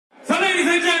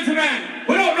Ladies and gentlemen,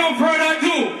 without no further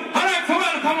ado, I'd like to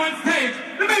welcome on stage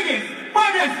the biggest,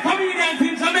 baddest comedians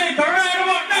in Jamaica right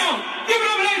about now. Give it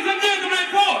up, ladies and gentlemen,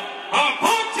 for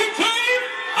Apache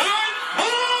and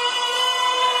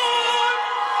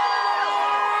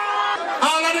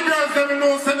all of the girls that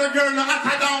know say the girl no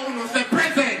hotter down, no say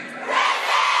present.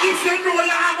 If you know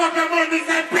you have up your money,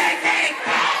 say present.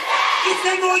 If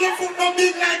you know your foot no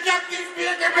big like Jackie's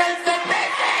beer, the bell say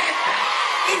present.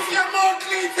 If your mouth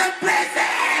clean, say present.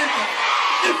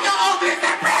 If you're ugly,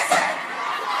 say present.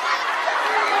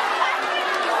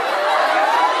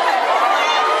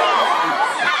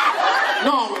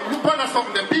 No, look at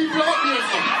something. The people out there,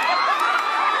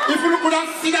 something. If you look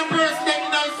at see that person, then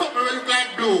you know something will look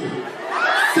like blue.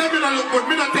 Say me not look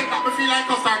good, me not take that, me feel like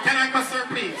a sir. Can I go sir,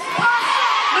 please?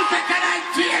 Me say, can I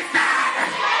chase that?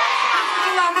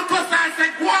 You know, me cuss and say,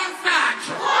 go on,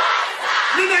 Sarge.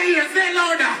 Me not hear, say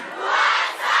louder.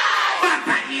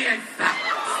 Bata ears,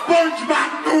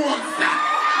 SpongeBob nose,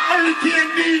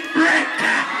 Hurricane deep breath.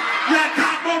 You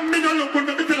talk about me not look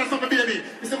good, me tell you something, baby.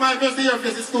 You see, my face, your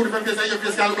face is two different faces, your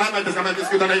face can look like my face, and my face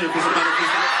good than your face.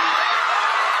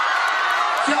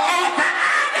 So,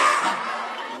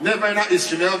 never in a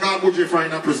history, never got Buju for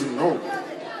in a prison, no.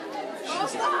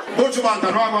 Buju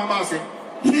Banton, how am I bossing?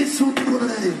 Yes, so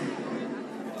good.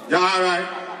 You alright?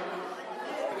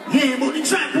 Yeah, but the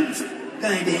try put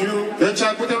guy there, you know. You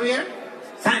try put him here?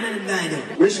 Sign of them guy there.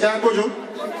 Which guy, Buju?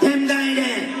 Them guy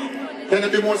there. Can you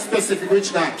be more specific,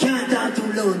 which guy? Can't talk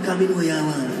too loud, come in where you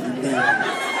want.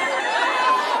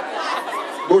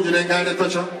 Buju, that guy that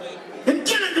touch you? Them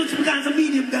cannot touch because of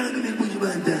medium guy come in Buju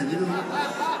Banton, you know.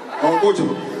 Oh,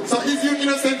 Buju. So is you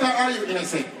innocent or are you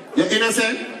innocent? You're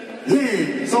innocent?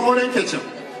 Yeah. So how they catch you?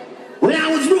 When I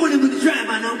was rolling with the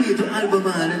driver and I'm here to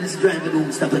Albemarle and this driver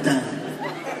don't stop at all.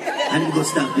 And he go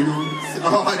stop, you know.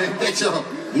 Oh, they catch you.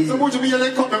 Yeah. So Buju, me hear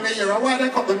they cut down the ear. Why they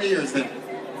cut down the ears then?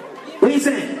 What you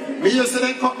say? Me hear say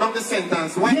they cut down the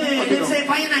sentence. Why yeah, they cut it they down? say,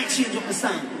 why you not change up the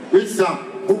song? Which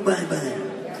song? Oh, bye-bye.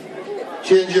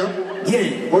 Change you?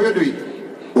 Yeah. How you do it?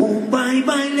 Oh,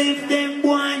 bye-bye, left them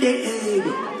boy they head.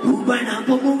 Oh, bye, now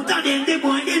promote them, the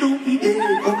boy they don't be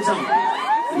dead. Come song.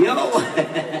 Yo.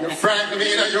 You're frightened me,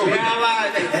 you.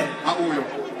 How are you?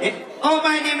 Oh,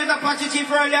 my name is Apache Chief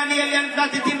Early and Alien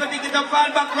Flat. The team will pick it up, fall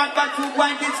back, run back, 2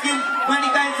 pointed skin. When the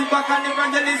guys who back on the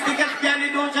evangelistic, and piano,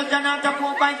 don't just turn out to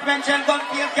 4 points, pension, gun,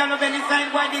 face, can of any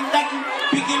sign, winding that,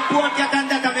 picking port, cat,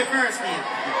 and that of the first name.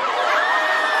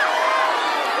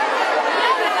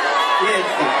 Yes,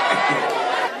 sir.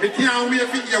 We can't wait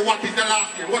to hear what is the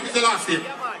last name. What is the last name?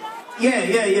 Yeah.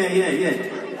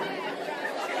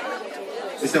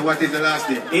 You said, what is the last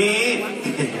name?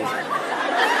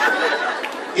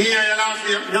 Here your last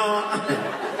name? No.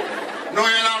 No,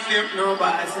 your last name? No,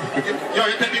 boss. Yo,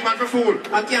 you take me man for fool.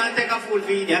 I can't take a full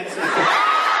video.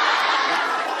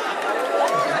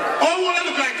 Oh, what I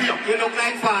look like to you? You look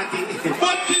like 40.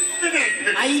 What is the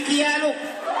name? I can't look.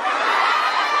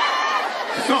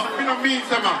 So, you know me,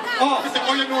 sir, man. Oh. You say,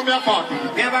 oh, you know me a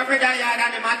 40. Me have a brother yard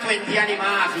and him at 20 and him a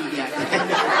half idiot.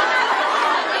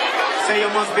 So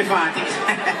you must be 40.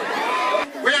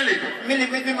 Where you live? Me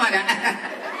live with my mother.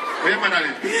 Where your mother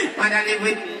live? Mother live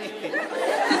with...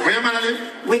 Where your mother live?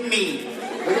 With me.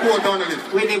 Where you both down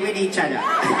live? We live with each other.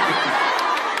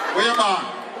 Where you born?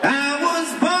 I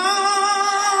was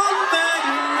born by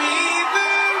the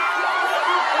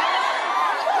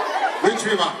river. Which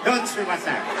river? Don't river,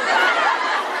 sir.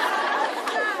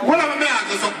 What am I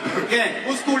asking something? Yeah.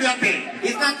 What school you attend?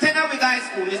 It's not 10 of high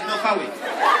school, it's not far away.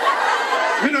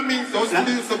 We don't mean so. School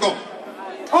you used to go.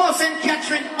 Oh, St.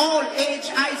 Catherine All Age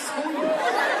High School.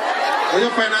 Where you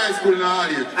find high school in all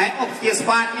age? I upstairs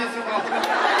part years ago.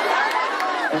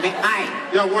 I.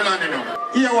 Yeah, hold on now.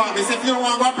 Here what me say, if you don't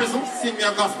want to go to prison, sing me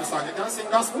a gospel song. You can sing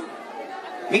gospel?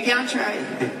 We can try.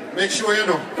 Make sure you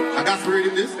know. I got to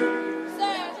read this.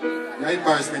 You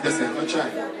embarrass me this time. Don't try.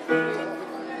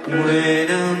 When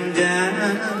I'm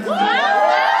down,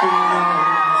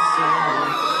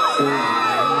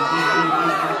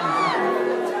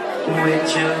 when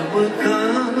trouble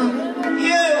come,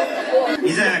 yeah.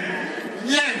 Is that?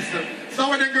 Yes. So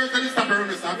when the girls that stop around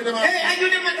this, hey, I do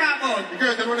never talk about. The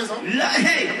girls that want this,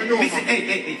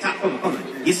 Hey, talk about.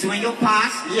 You see when you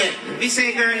pass? Yeah. We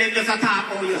say girl, they just a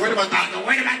talk about you. Wait about that.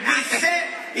 Wait about that. Say,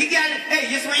 you get,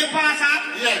 hey, you see when you pass up?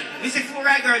 Yeah. We say, for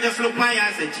right girl, just look by you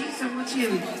and say, geez, so much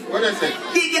you. What they say?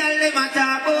 The girl, they might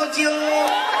talk about you.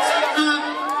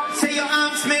 Say your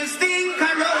arm smells stink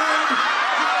around.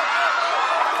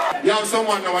 You have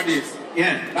someone nowadays.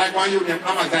 Yeah. Like one you named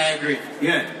Amazon.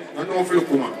 Yeah. I don't know if you look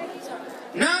woman.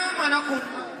 No, I know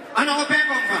where I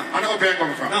come from. I know where you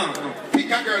come from. No.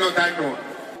 Pick a girl out I know.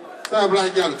 So I'm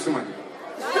like, girl, look somebody.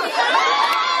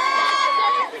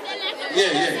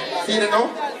 Yeah. See that now?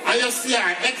 I just see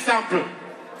an example.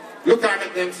 Look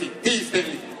at them see.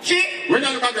 Decently. She? When you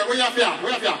look at them, where you have here? No,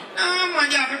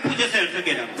 man, you have to put yourself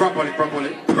together. Properly.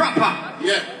 Proper.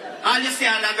 Yeah. All you see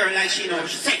all that girl like she knows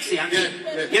she's sexy and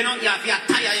you know you have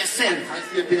to tire yourself. I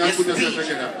see a thing I put yourself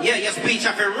together. Yeah, your speech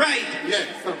have to right. Yeah,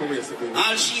 stop the way you're saying.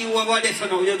 All she over there so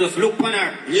now you just look on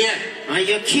her. Yeah. And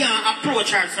you can't approach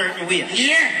her certain way.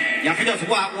 Yeah. You have to just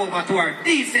walk over to her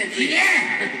decently.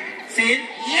 Yeah. See it?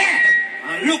 Yeah.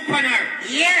 And look on her.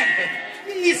 Yeah.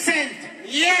 Decent.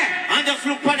 Yeah. And just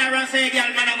look on her and say,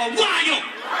 girl, man, I'm going to want you.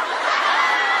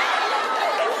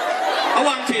 I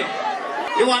want you.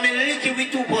 You want me to lick you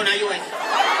with 2 pounds of US?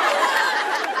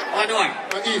 What do I?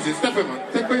 Easy, step in, man.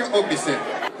 Take away your ugly self.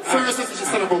 First, she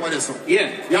stand up over there, son.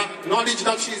 Yeah. Yeah, knowledge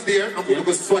that she's there, I'm going to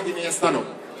go swat in and stand up.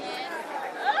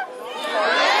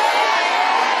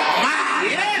 Man!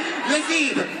 Yeah. You see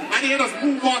it? And you just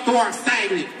move on to her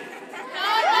side.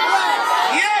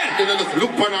 Yeah. Then you just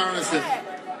look on her and say,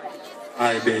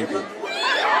 hi, baby.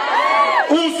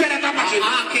 Who said that, Apache?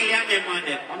 Okay, I'm a man.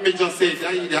 Let me just say it, I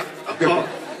hear that.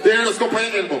 Then you just go for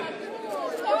your elbow.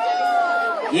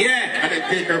 Yeah. And then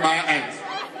take her by her hands.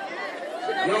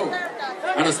 Yo.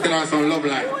 And just tell her some love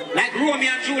line. Like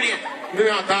Romeo and Juliet. We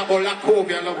are talking about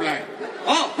Lacovia love line.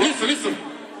 Oh. Listen.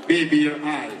 Baby, your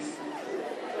eyes.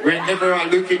 Whenever I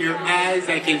look in your eyes,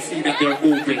 I can see that they're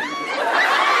open.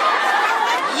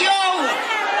 Yo.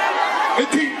 The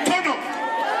thing turn up.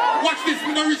 Watch this,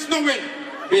 we don't reach nowhere.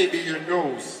 Baby, your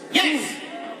nose. Yes.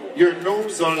 Your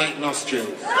nose are like nostrils.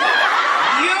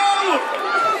 Yo.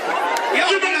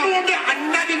 You don't know me.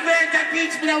 I'm not the very that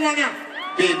teach me that one.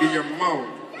 Baby, your mouth.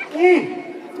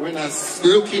 When I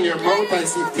look in your mouth, I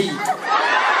see teeth.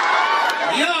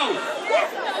 Yo.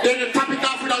 Then you tap it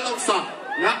off with a love song.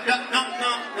 No.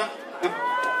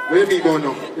 Where me go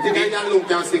now? If you guys alone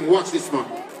can sing, watch this man.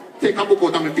 Take a book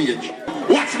out of my page.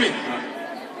 Watch me.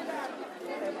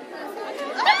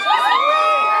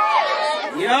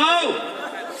 Yo.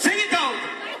 Sing it out.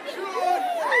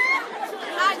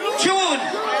 June.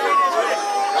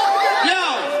 Yo.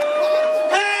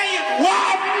 Hey.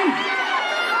 Wow.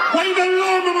 Why you don't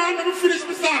love me, man? Let me finish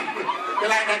my song. You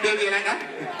like that, baby? You like that?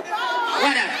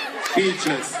 What that?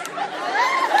 Speechless.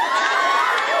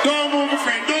 Don't move, my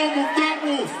friend. Don't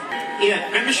move. Yeah,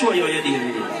 let me show you what you're doing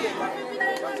with it.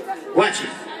 Watch it.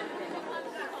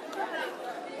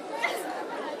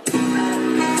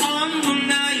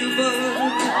 Undeniable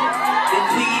that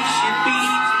we should be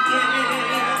together.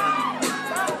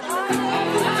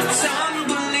 It's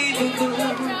unbelievable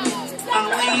how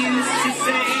I used to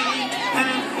say I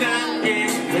found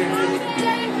it.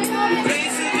 The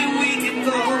places that we can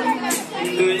go,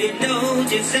 girl, you know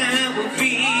just how we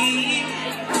feel.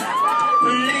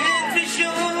 Let me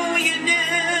show you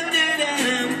now that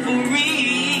I'm for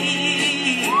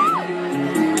real.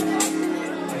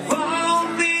 All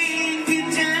things in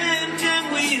time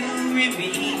will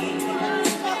reveal.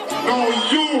 No,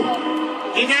 you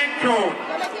in that crowd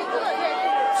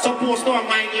supposed to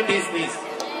mind your business.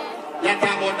 You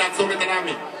talk about that so better than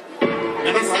me.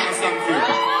 Let me sing a song for you.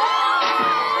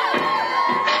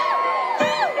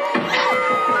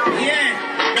 Yeah.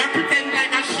 I pretend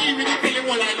like a she when you tell you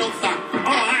all I love song. Oh,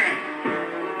 alright.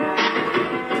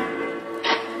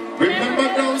 Remember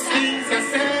those things I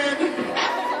said?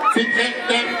 Forget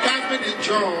them, guys with the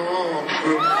jump.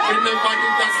 Remember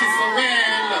did that see so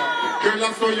well. Girl, I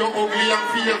saw you ugly and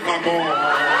feel more.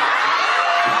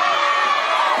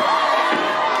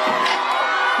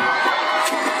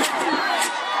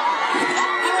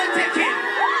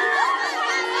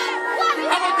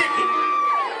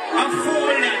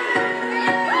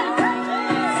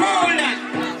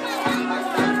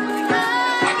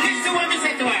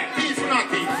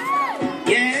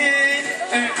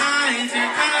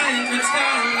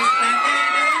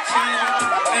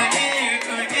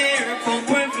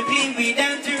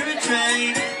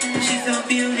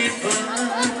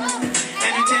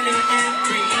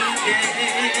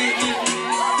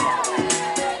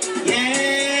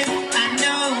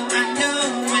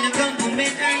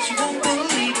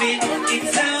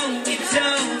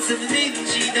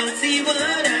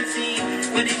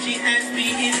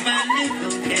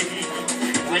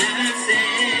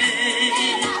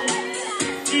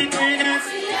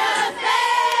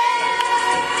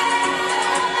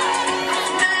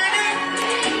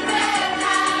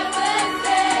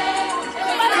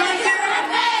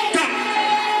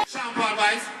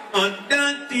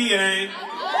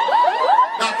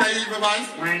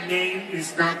 My name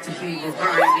is Dr. Evil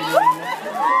Hardy.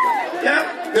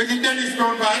 Yeah, they can tell you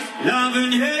strong guys. Love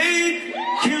and hate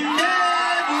can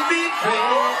never be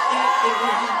fair.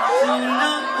 So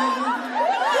long.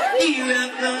 They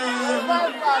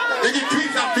get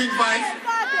tweets of big vibes.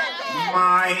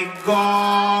 My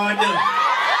God.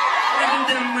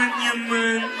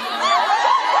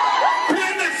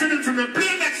 Play next to him for me.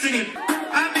 Play next to him.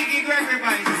 I'm making Gregory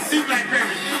vibes. Sing like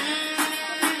Gregory.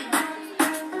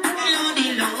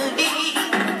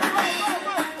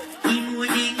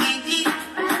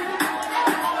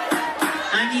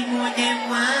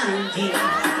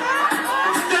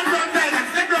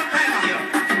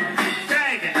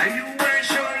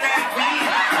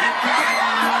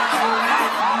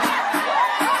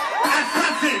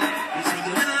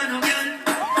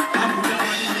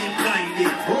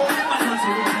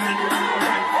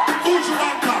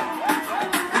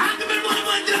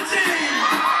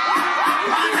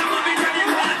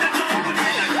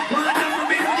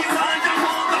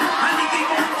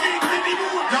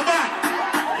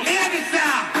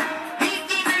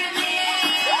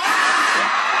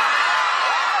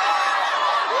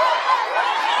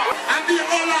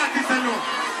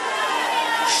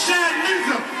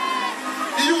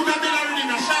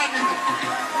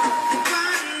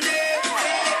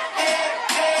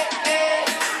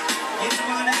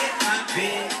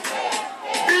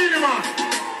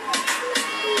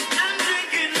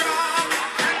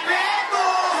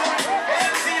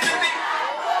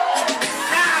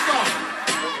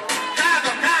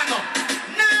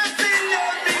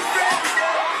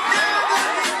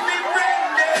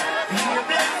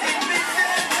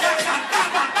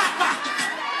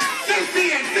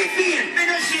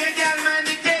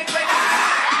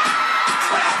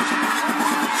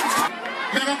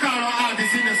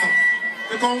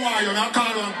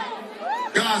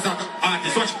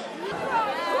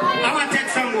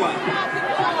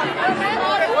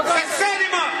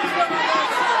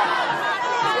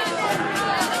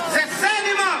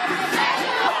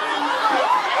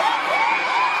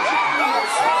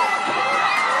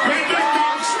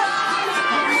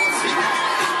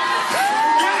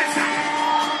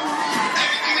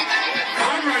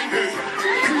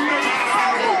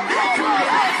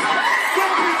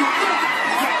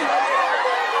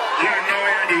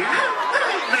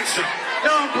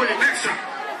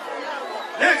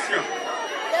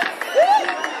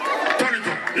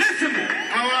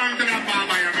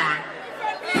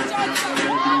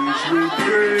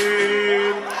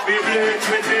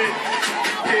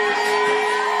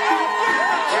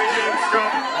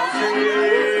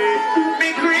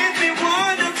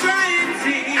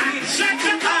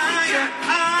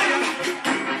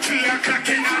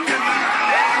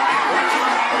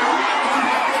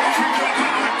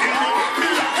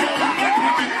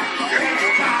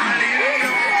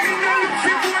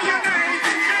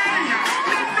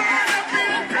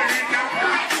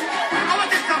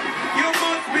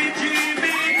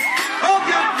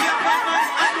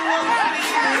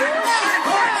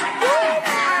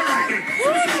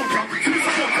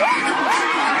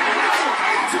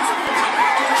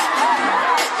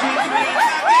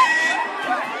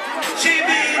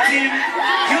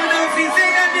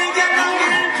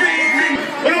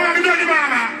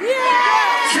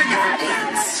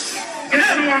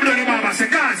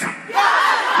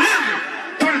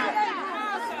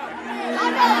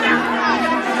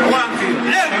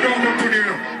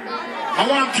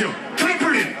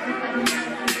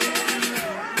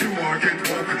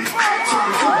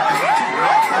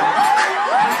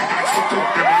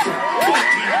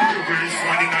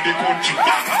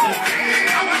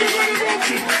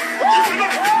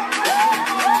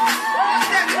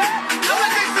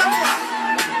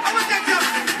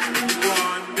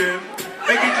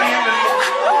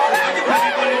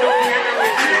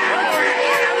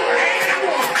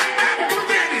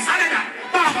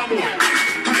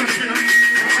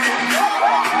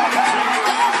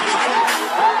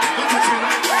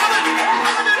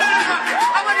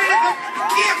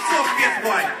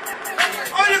 Boy.